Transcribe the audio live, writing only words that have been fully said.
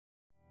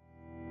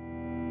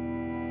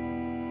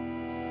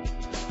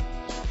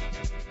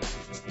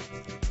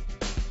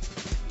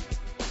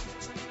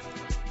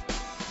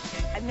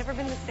never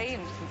been the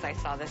same since I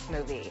saw this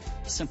movie.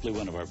 Simply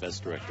one of our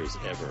best directors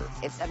ever.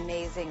 It's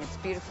amazing. It's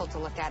beautiful to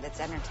look at. It's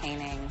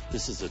entertaining.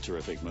 This is a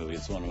terrific movie.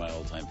 It's one of my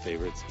all-time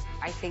favorites.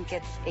 I think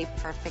it's a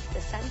perfect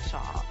essential.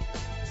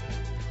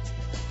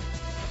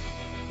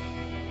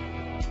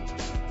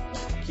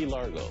 Key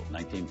Largo,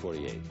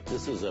 1948.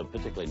 This is a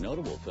particularly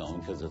notable film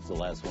because it's the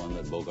last one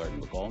that Bogart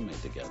and Bacall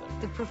made together.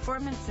 The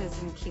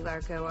performances in Key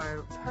Largo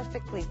are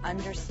perfectly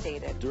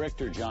understated.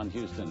 Director John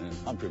Huston and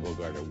Humphrey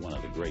Bogart are one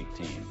of the great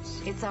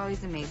teams. It's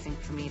always amazing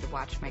for me to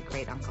watch my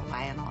great Uncle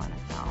Lionel in a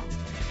film.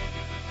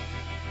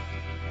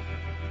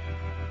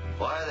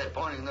 Why are they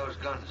pointing those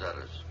guns at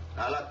us?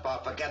 Now, look,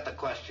 Bob, forget the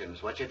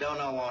questions. What you don't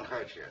know won't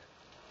hurt you.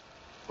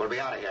 We'll be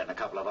out of here in a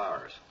couple of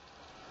hours.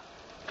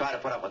 Try to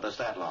put up with us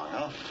that long,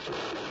 huh?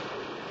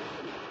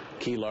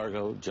 Key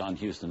Largo, John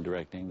Huston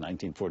directing,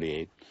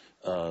 1948.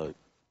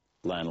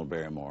 Lionel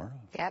Barrymore.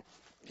 Yep.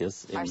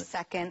 Yes. Our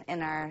second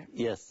in our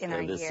this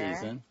year.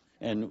 Season.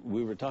 And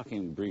we were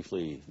talking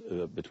briefly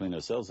between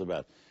ourselves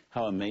about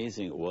how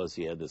amazing it was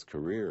he had this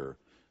career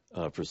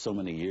for so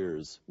many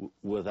years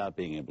without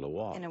being able to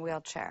walk. In a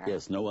wheelchair.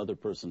 Yes, no other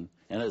person,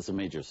 and as a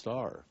major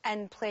star.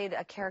 And played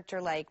a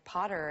character like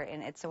Potter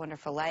in It's a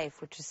Wonderful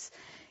Life, which is,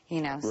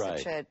 you know,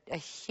 such a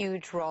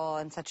huge role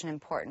and such an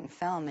important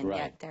film, and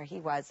yet there he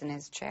was in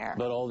his chair.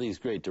 But all these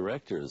great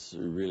directors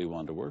really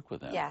wanted to work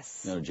with him.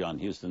 Yes. You know, John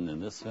Huston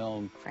in this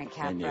film. Frank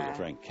Capra. And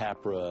Frank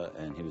Capra,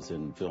 and he was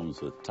in films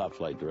with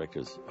top-flight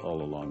directors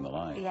all along the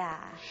line. Yeah.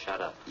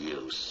 Shut up,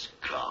 you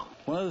scum.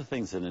 One of the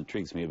things that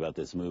intrigues me about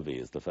this movie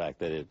is the fact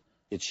that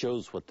it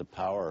shows what the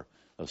power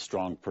of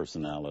strong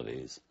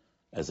personalities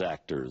as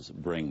actors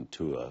bring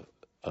to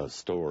a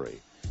story,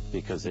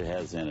 because it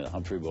has in it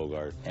Humphrey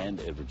Bogart and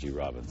Edward G.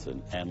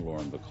 Robinson and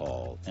Lauren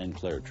Bacall and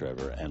Claire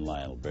Trevor and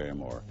Lionel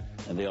Barrymore,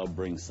 and they all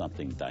bring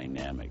something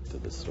dynamic to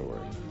the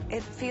story.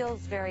 It feels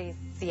very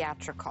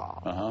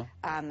theatrical.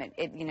 Uh-huh.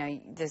 You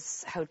know,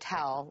 this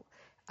hotel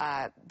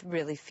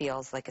really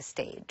feels like a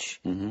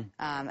stage. Mm-hmm.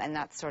 And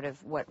that's sort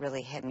of what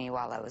really hit me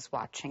while I was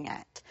watching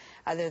it.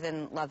 Other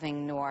than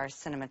loving noir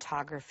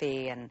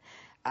cinematography and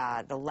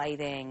the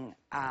lighting,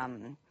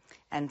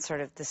 and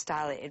sort of the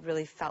style, it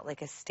really felt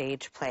like a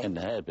stage play. And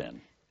it had been.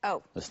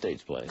 Oh. A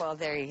stage play. Well,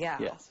 there you go.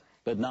 Yes.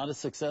 But not a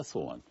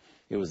successful one.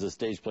 It was a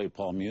stage play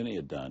Paul Muni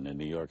had done in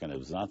New York, and it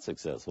was not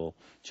successful.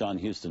 John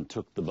Huston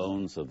took the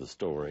bones of the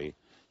story,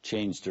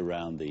 changed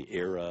around the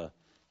era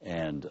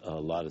and a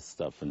lot of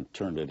stuff, and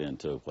turned it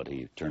into what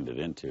he turned it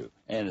into.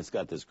 And it's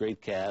got this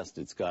great cast.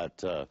 It's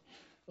got, you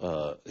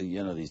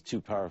know, these two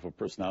powerful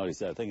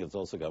personalities. I think it's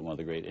also got one of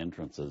the great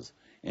entrances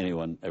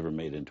anyone ever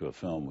made into a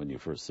film when you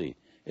first see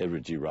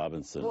Edward G.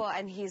 Robinson. Well,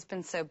 and he's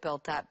been so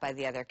built up by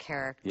the other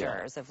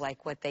characters of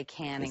like what they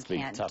can and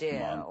can't do.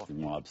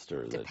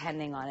 Mobster.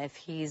 Depending on if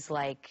he's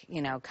like,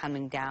 you know,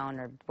 coming down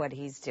or what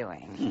he's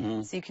doing.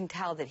 Mm-hmm. So you can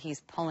tell that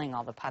he's pulling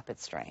all the puppet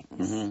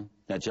strings. Mm-hmm.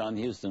 Now,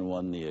 John Huston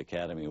won the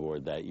Academy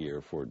Award that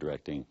year for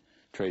directing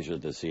Treasure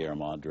of the Sierra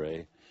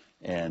Madre.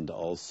 And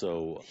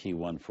also he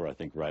won for, I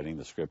think, writing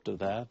the script of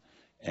that.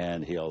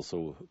 And he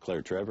also,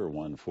 Claire Trevor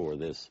won for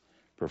this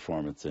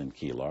performance in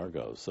Key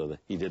Largo. So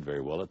he did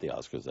very well at the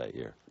Oscars that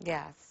year.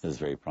 Yes. It was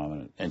very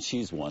prominent. And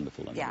she's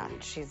wonderful in the movie.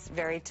 She's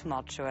very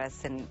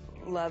tumultuous and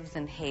loves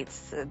and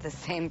hates the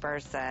same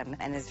person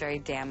and is very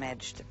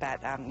damaged.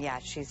 But, yeah,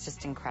 she's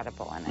just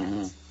incredible in it.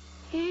 Mm-hmm.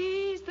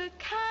 He's the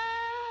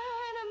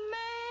kind of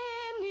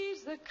man,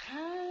 he's the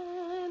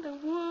kind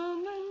of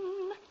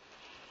woman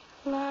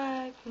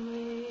like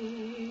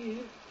me.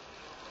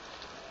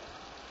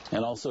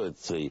 And also,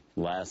 it's the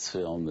last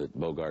film that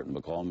Bogart and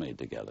Bacall made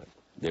together.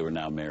 They were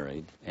now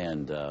married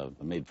and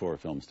made 4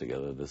 films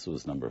together. This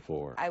was number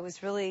 4. I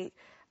was really,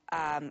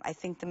 I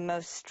think, the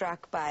most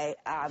struck by,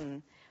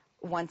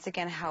 once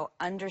again, how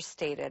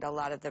understated a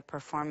lot of the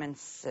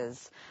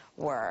performances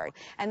were.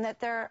 And that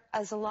there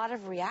is a lot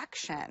of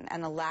reaction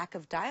and a lack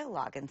of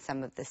dialogue in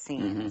some of the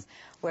scenes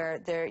where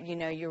they're, you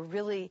know, you're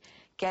really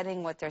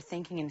getting what they're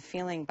thinking and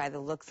feeling by the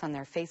looks on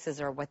their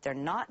faces or what they're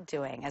not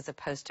doing as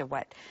opposed to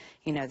what,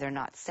 you know, they're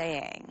not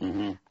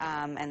saying.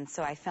 And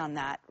so I found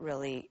that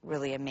really,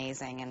 really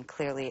amazing and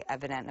clearly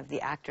evident of the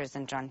actors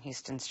and John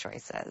Huston's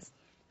choices.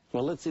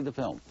 Well, let's see the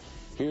film.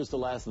 Here's the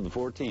last of the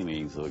 4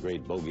 teamings of the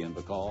great Bogey and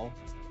Bacall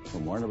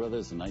from Warner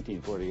Brothers in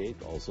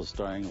 1948, also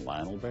starring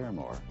Lionel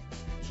Barrymore,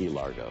 Key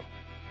Largo.